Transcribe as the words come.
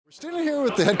Standing here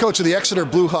with the head coach of the Exeter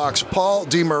Bluehawks, Paul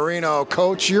DiMarino.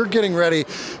 Coach, you're getting ready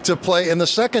to play in the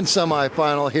second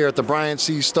semifinal here at the Brian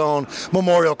C. Stone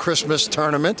Memorial Christmas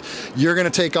Tournament. You're going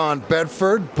to take on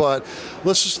Bedford, but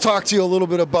let's just talk to you a little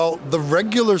bit about the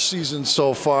regular season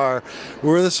so far.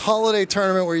 We're this holiday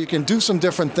tournament where you can do some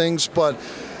different things, but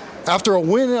after a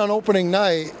win on opening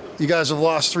night, you guys have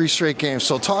lost 3 straight games.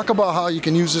 So talk about how you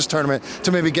can use this tournament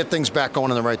to maybe get things back going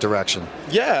in the right direction.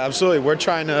 Yeah, absolutely. We're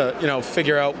trying to,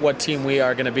 figure out what team we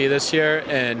are going to be this year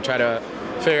and try to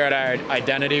figure out our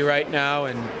identity right now.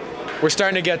 And we're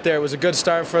starting to get there. It was a good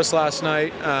start for us last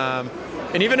night.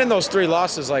 And even in those 3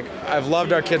 losses, I've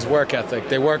loved our kids' work ethic.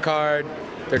 They work hard.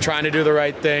 They're trying to do the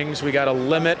right things. We got to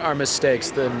limit our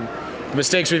mistakes. The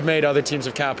mistakes we've made, other teams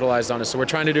have capitalized on us. So we're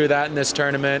trying to do that in this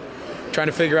tournament. Trying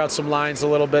to figure out some lines a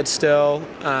little bit still,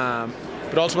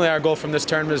 but ultimately our goal from this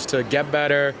tournament is to get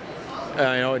better,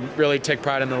 and really take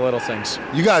pride in the little things.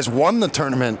 You guys won the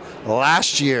tournament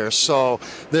last year, so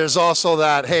there's also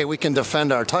that, hey, we can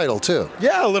defend our title too.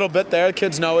 Yeah, a little bit there. The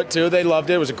kids know it too. They loved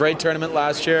it. It was a great tournament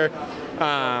last year.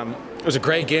 It was a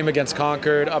great game against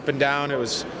Concord, up and down. It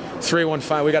was 3-1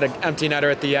 final. We got an empty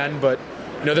netter at the end, but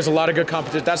there's a lot of good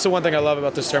competition. That's the one thing I love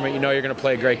about this tournament. You're going to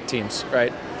play great teams,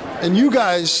 right? And you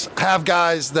guys have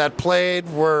guys that played,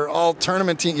 were all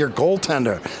tournament team. Your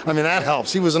goaltender, I mean, that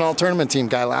helps. He was an all tournament team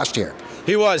guy last year.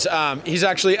 He was. He's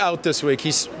actually out this week.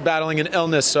 He's battling an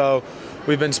illness, so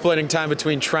we've been splitting time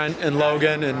between Trent and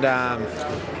Logan, and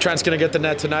Trent's going to get the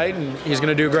net tonight, and he's going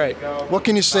to do great. What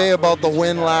can you say about the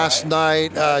win last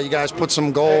night? You guys put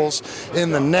some goals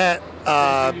in the net,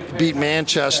 beat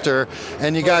Manchester,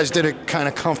 and you guys did it kind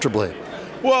of comfortably.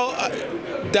 Well,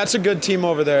 that's a good team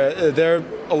over there. They're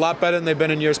a lot better than they've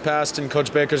been in years past, and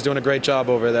Coach Baker's doing a great job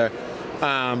over there.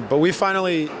 But we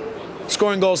finally,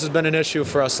 scoring goals has been an issue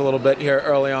for us a little bit here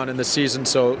early on in the season,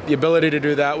 so the ability to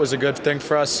do that was a good thing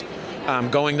for us.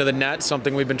 Going to the net,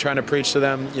 something we've been trying to preach to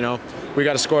them. We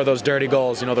got to score those dirty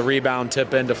goals, the rebound,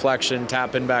 tip in, deflection,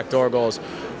 tap in, backdoor goals.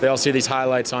 They all see these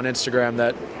highlights on Instagram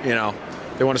that,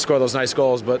 they want to score those nice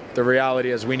goals, but the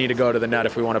reality is we need to go to the net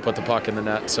if we want to put the puck in the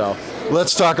net. So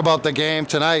let's talk about the game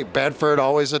tonight. Bedford,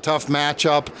 always a tough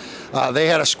matchup. They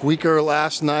had a squeaker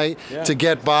last night to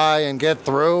get by and get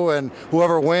through, and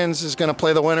whoever wins is going to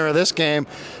play the winner of this game.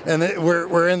 And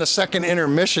we're in the second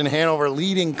intermission. Hanover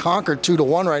leading Concord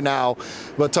 2-1 right now.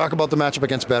 But talk about the matchup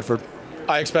against Bedford.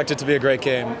 I expect it to be a great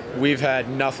game. We've had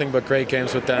nothing but great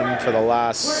games with them for the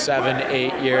last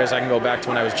 7-8 years. I can go back to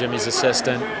when I was Jimmy's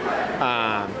assistant.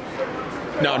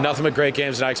 No, nothing but great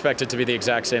games, and I expect it to be the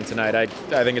exact same tonight. I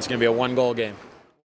think it's going to be a 1-goal game.